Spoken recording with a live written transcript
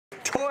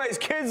toys.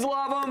 Kids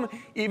love them,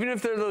 even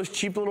if they're those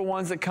cheap little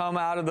ones that come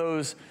out of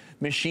those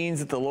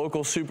machines at the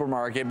local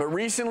supermarket. But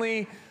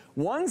recently,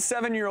 one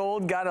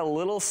 7-year-old got a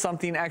little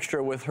something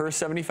extra with her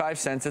 75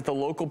 cents at the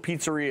local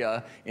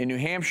pizzeria in New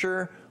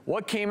Hampshire.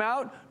 What came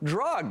out?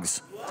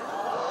 Drugs.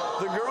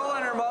 The girl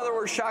and her mother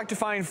were shocked to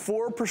find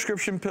 4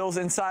 prescription pills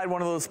inside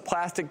one of those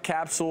plastic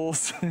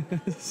capsules.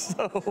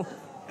 So,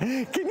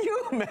 can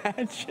you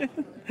imagine?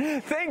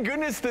 Thank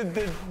goodness that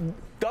the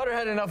daughter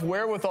had enough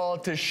wherewithal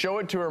to show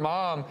it to her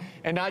mom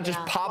and not just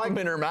pop them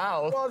in her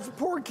mouth. Well, it's a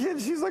poor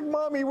kid. She's like,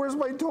 Mommy, where's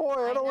my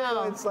toy? I don't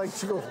know. It's like,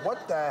 she goes,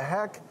 what the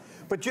heck?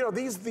 But you know,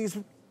 these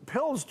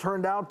pills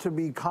turned out to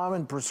be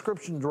common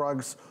prescription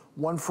drugs.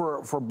 One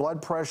for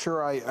blood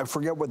pressure. I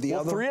forget what the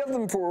other. 3 of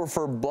them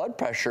for blood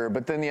pressure,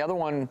 but then the other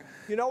one.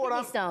 You know what?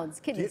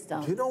 Kidney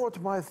stones. Do you know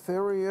what my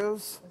theory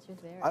is? What's your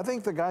theory? I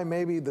think the guy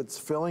maybe that's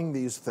filling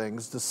these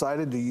things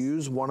decided to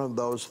use one of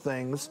those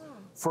things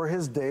for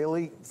his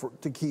daily,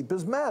 to keep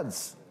his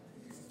meds.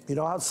 You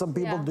know how some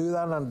people do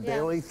that on a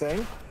daily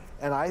thing?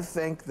 And I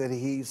think that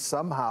he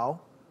somehow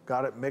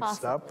got it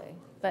mixed up.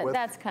 But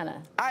that's kind of.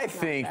 I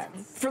think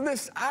for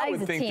this, I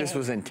would think this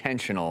was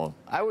intentional.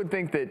 I would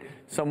think that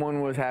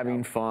someone was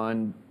having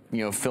fun,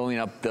 you know, filling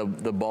up the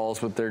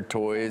balls with their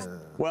toys.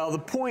 Well, the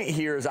point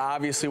here is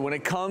obviously when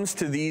it comes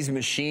to these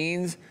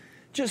machines,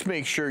 just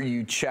make sure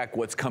you check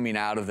what's coming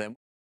out of them.